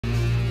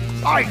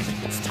I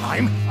think it's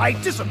time I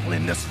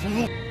discipline this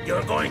fool.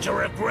 You're going to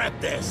regret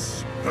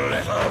this,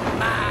 little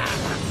man.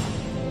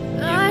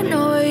 I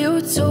know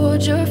you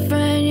told your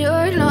friend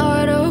you're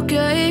not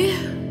okay.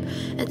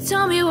 And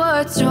tell me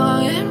what's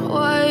wrong and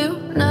why you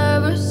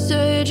never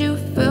said you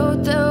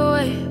felt that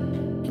way.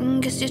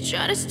 And guess you're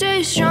trying to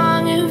stay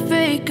strong and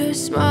fake a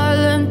smile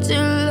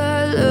until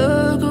I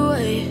look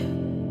away.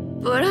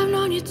 But I've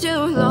known you too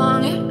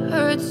long, it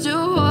hurts to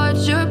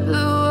watch your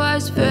blue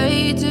eyes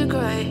fade to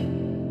gray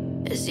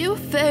as you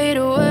fade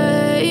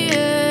away,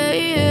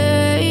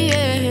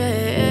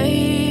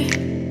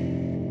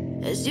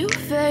 as you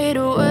fade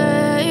away.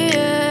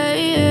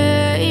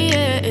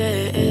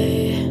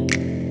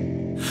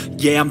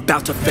 Yeah, I'm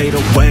about to fade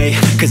away,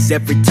 cause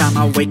every time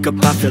I wake up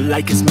I feel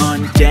like it's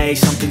Monday.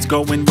 Something's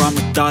going wrong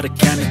with all the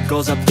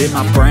chemicals up in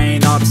my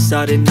brain. All of a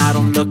sudden I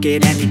don't look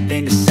at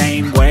anything the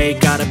same way.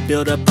 Got a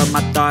buildup of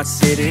my thoughts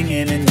sitting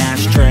in an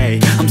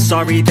ashtray. I'm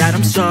sorry that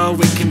I'm so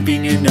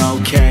inconvenient,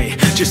 okay.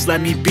 Just let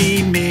me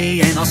be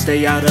me and I'll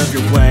stay out of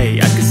your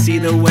way. I can see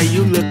the way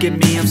you look at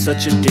me, I'm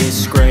such a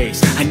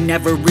disgrace. I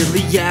never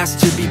really asked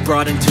to be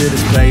brought into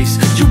this place.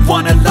 You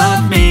wanna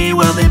love me?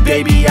 Well then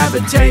baby have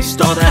a taste.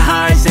 All the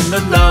highs and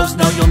the lows,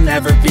 no, you'll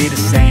never be the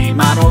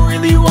same. I don't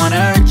really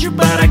wanna hurt you,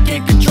 but I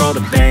can't control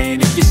the pain.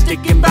 If you're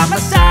sticking by my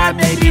side,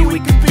 maybe we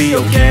could be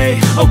okay.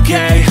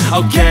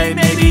 Okay,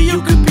 maybe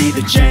you could be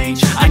the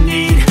change I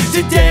need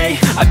today.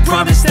 I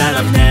promise that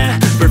I've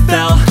never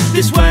felt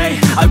this way.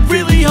 I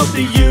really hope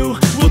that you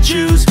will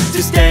choose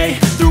to stay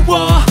through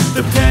all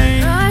the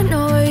pain. I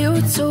know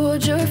you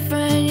told your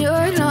friend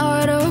you're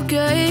not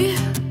okay.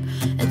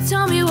 And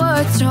tell me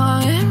what's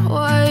wrong and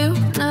why you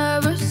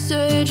never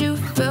said you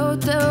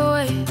felt that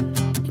way.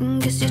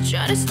 Guess you're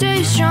trying to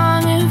stay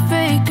strong and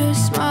fake a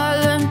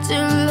smile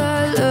until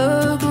I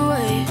look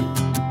away.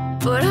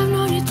 But I've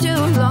known you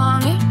too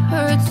long, it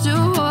hurts to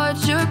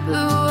watch your blue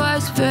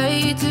eyes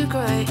fade to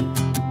gray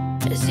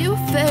as you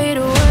fade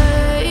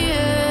away,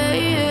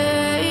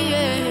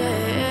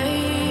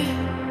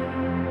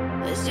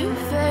 as you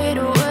fade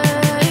away,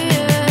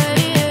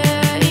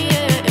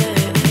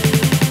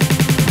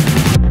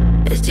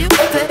 as you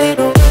fade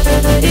away.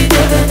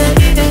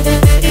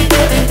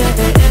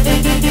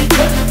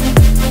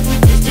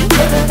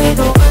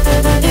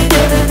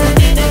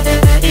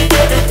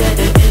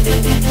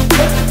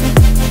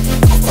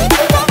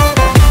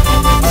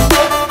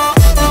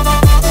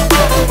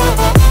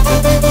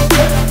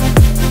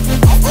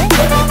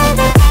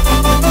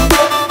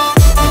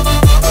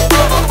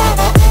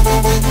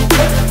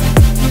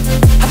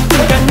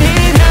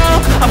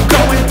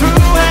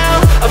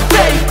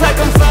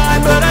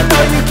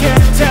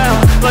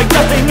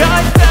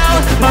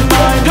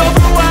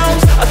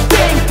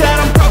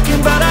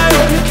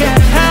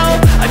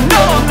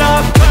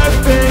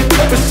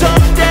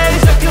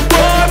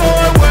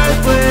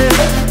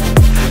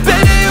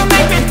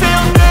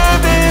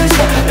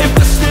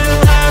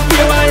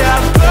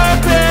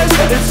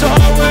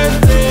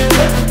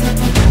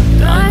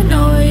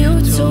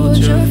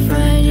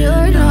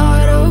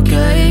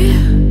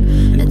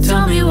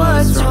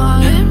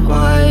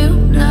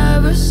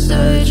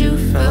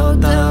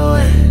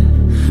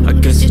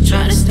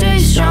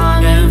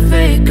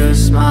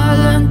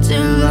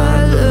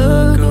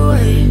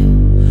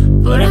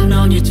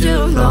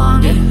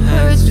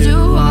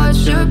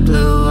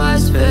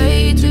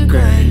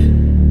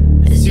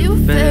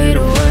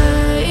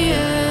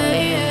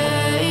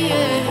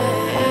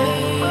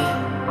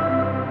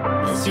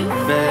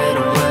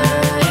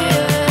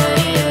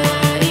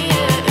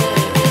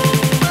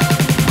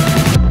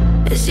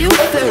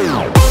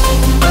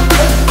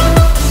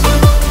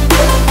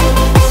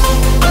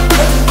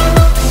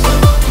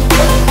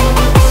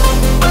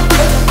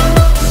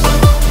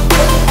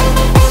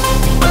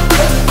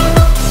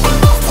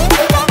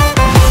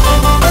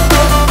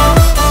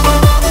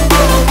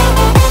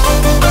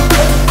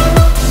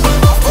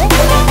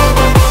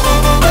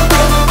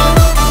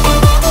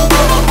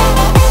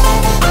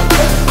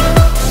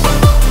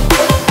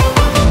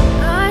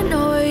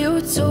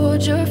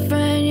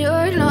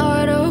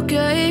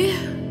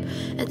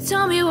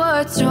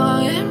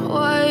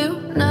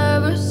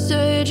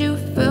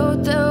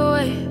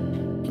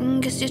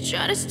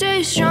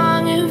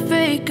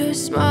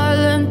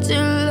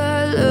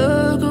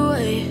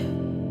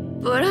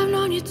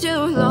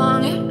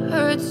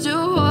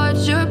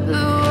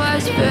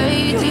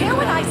 Did you hear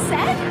what I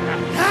said?